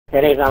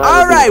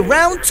Alright,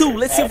 round 2.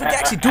 Let's see if we can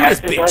actually do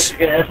this, bitch.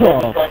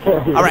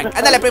 Alright,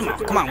 andale, primo.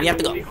 Come on, we have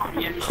to go.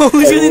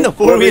 Who's using the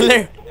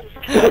 4-wheeler?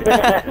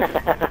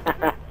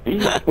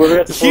 You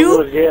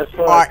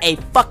are a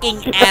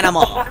fucking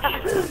animal.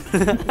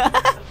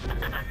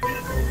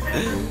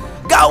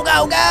 Go,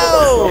 go,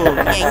 go!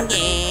 Gang,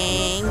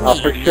 gang.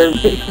 For sure,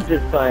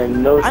 just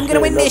fine. No I'm gonna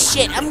win this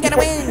shit. I'm gonna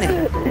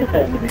win.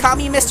 Call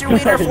me Mr.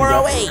 Winner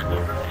 408.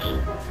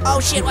 Oh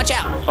shit, watch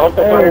out.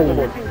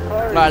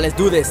 Alright, let's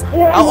do this.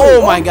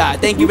 Oh my god,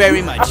 thank you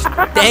very much.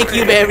 Thank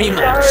you very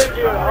much.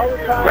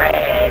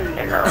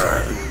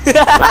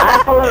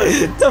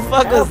 The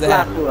fuck was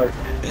that?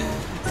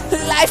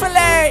 Life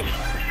alert!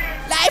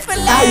 Life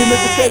alert! You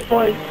missed the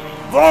checkpoint.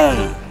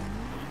 Boom!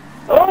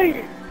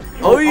 Oi!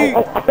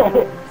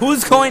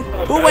 Who's going?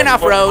 Who went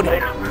off road?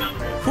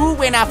 Who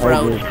went off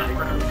road?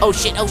 Oh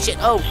shit! Oh shit!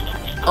 Oh!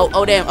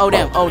 Oh damn! Oh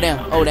damn! Oh damn!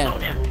 Oh damn!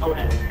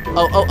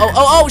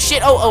 Oh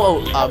shit!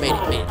 Oh made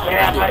it! Made it!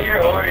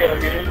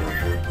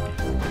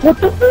 What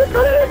the fuck?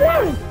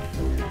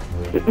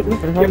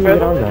 How did I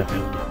do?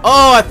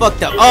 Oh, I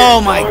fucked up!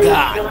 Oh my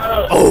god!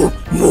 Oh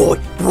boy!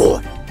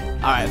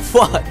 Alright,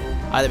 fuck!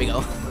 Alright, there we go.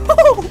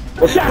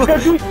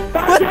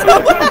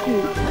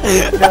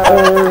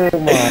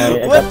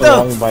 What the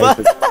fuck?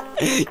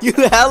 You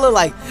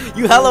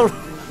hella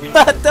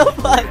what the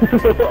fuck?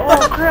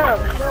 Oh crap!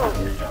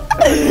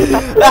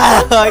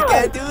 I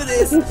can't do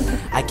this.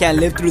 I can't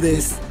live through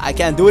this. I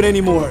can't do it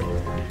anymore.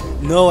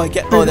 No, I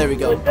can't. Oh, there we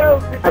go.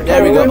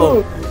 There we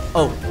go.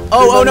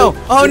 Oh no.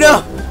 Oh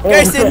no.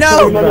 Kirsten,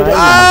 no.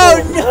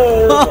 Oh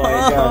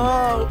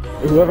no.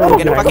 I'm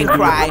gonna fucking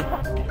cry.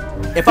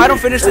 If I don't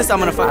finish this, I'm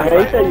gonna fucking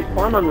cry. I said you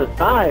spawned on the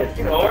side.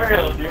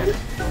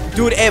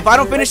 Dude, if I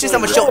don't finish this,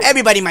 I'm gonna show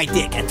everybody my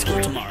dick at school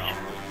tomorrow.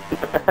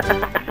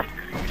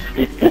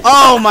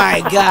 Oh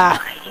my god.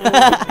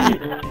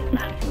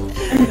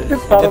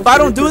 If I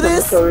don't do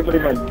this, I'm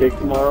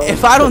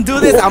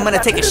gonna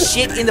take a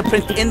shit in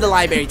the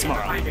library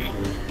tomorrow.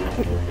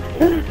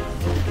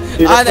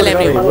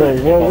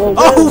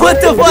 Oh, what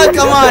the fuck?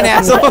 Come on,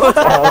 asshole.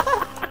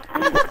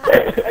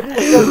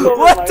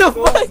 What the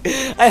fuck?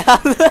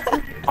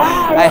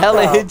 I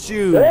hella hit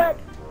you. I'm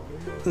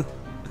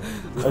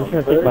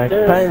gonna take my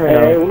time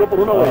right now.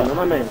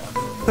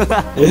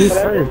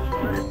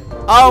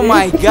 Oh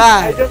my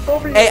god.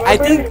 Hey, I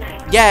think,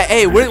 yeah,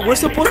 hey, we're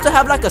supposed to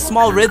have like a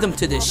small rhythm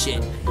to this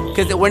shit.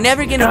 Because we're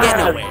never gonna get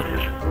nowhere.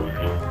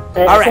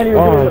 Alright.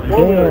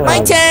 My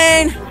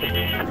turn!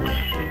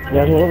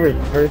 Yeah, whoever's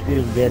first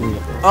is getting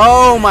it.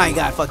 Oh my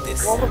god, fuck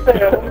this.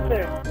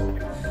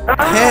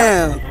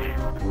 Damn.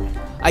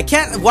 I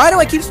can't, why do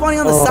I keep spawning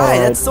on the side?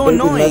 That's so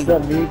annoying.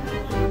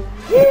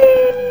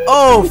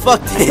 Oh,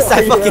 fuck this.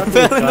 I fucking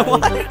fell in the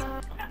water.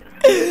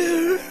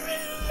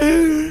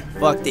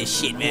 Fuck this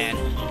shit, man.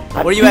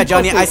 Where you at,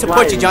 Johnny? I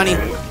support you, Johnny.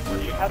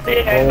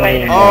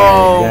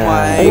 Oh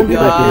my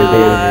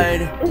god.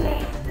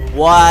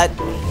 What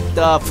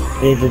the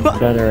David's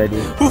done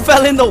already. Who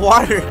fell in the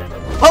water?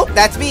 Oh,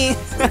 that's me.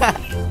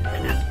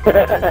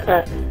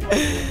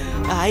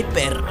 Ay,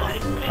 perro. I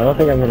don't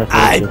think I'm gonna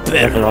Ay, finish this.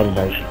 perro. Wrong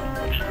bike.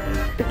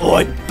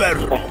 Ay,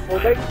 perro.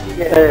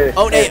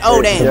 Oh, damn.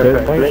 Oh, damn.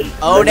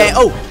 Oh, damn.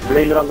 Oh.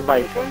 Blame it on the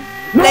bike.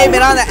 Blame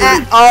it on the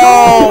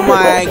oh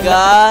my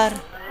god.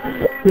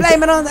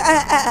 Blame it on the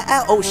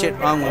oh shit,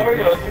 wrong one.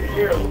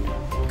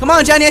 Come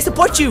on, Johnny, I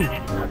support you.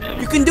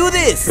 You can do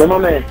this. Come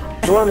on, man.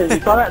 Come on, man. You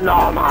saw that?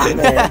 No, man.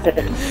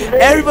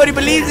 Everybody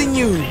believes in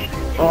you.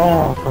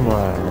 Oh, come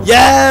on.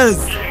 Yes.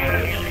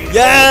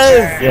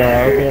 Yes.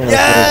 Yeah, okay.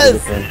 Yes.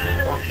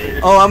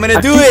 Oh, I'm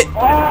gonna do it.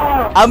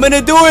 I'm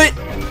gonna do it.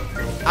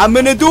 I'm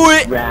gonna do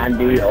it.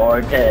 Randy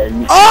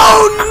Orton.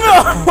 Oh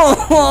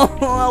no!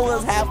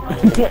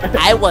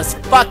 I was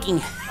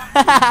fucking.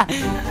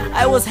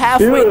 I was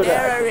halfway Dude,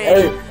 there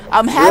already. hey,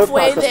 I'm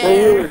halfway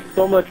there. It's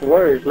so much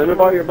worse. Let me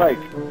borrow your bike.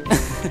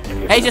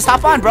 Hey, just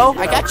hop on, bro.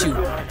 I got you.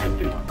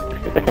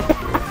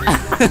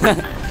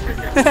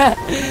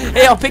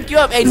 Hey, I'll pick you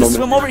up. Hey, just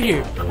swim over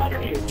here.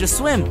 Just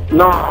swim.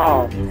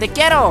 No. Te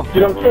quiero.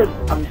 Dude,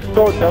 I'm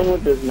so done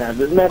with this map.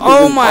 This map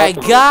Oh is my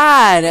impossible.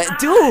 god,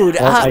 dude!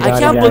 I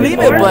can't believe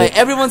it, already. but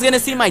everyone's gonna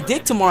see my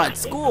dick tomorrow at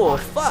school.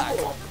 Fuck.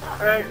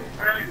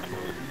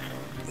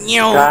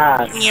 Ño,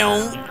 God.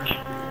 ño.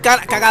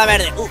 Cagada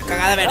verde.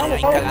 Cagada verde.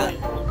 Ay, cagada.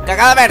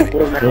 Cagada verde.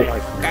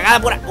 Cagada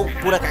pura.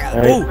 Pura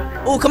cagada.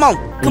 Come on.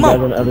 Come on.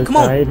 Come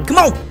on. Come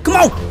on. Come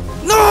on.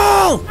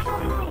 No!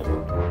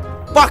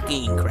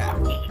 Fucking crap.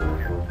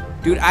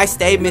 Dude, I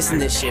stay missing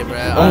this shit, bro.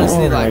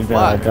 Honestly, like,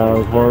 fuck. That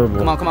was horrible.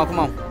 Come on, come on, come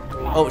on.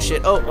 Oh,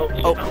 shit.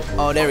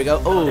 Oh, there we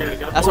go. Oh,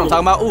 that's what I'm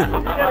talking about.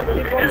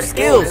 Ooh,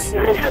 skills.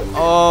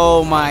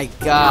 Oh, my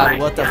God.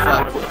 What the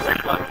fuck?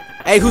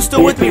 Hey, who's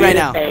still with me right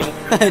now?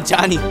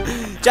 Johnny.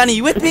 Johnny,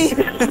 you with me?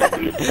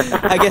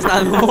 I guess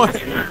not anymore.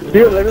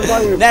 Dude, let me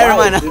borrow your Never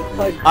bike.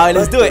 mind. Alright,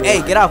 let's do it.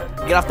 Hey, get off.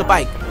 Get off the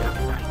bike.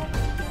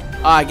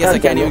 Oh, I guess I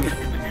can't even.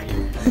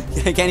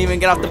 I can't even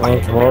get off the That was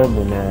bike.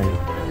 horrible, man.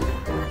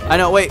 I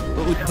know. Wait,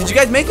 did you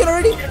guys make it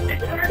already?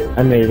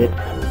 I made it.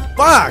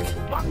 Fuck.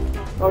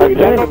 Oh, you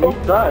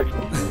suck.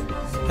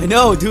 I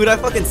know, dude. I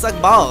fucking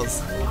suck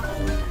balls.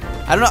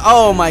 I don't know.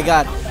 Oh my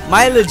god.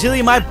 My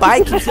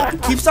bike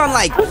keeps on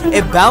like,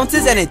 it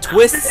bounces and it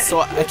twists, so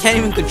I can't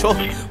even control.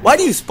 Why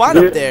do you spawn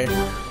up there?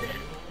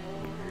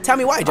 Tell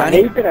me why, Johnny.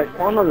 I hate that I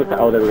spawned on the side.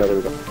 Oh, there we go, there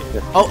we go.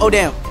 Yeah. Oh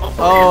damn.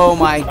 Oh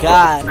my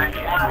god.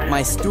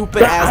 My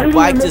stupid ass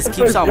bike just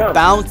keeps on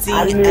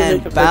bouncing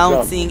and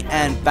bouncing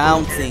and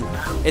bouncing.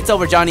 It's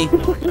over, Johnny.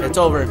 It's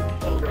over.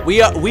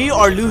 We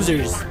are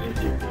losers.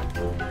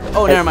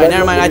 Oh, never mind.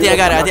 I think I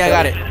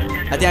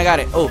got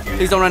it. Oh,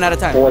 please don't run out of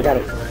time. Oh, I got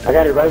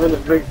it right when the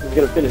break is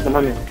gonna finish. I'm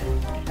on it.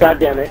 God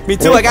damn it. Me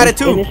too, I got it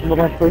too.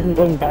 My person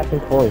going back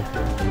and forth.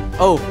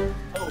 Oh,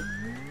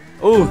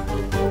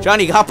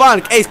 Johnny, hop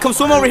on. Hey, come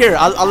swim over here.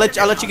 I'll let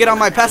you get on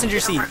my passenger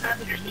seat.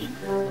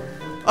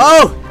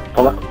 Oh,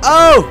 what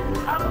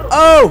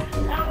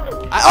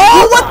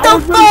the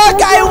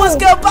fuck? I was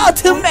about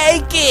to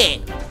make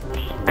it.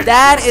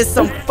 That is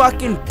some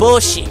fucking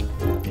bullshit.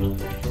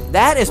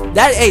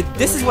 Hey,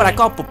 this is what I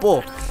call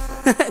popo.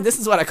 This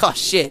is what I call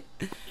shit.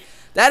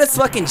 That is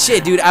fucking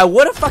shit, dude. I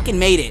would have fucking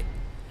made it.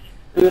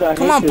 Dude,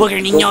 come on, booger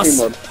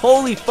niños.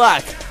 Holy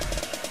fuck.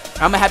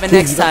 I'm gonna have it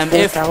next time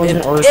if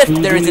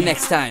there is a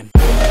next time.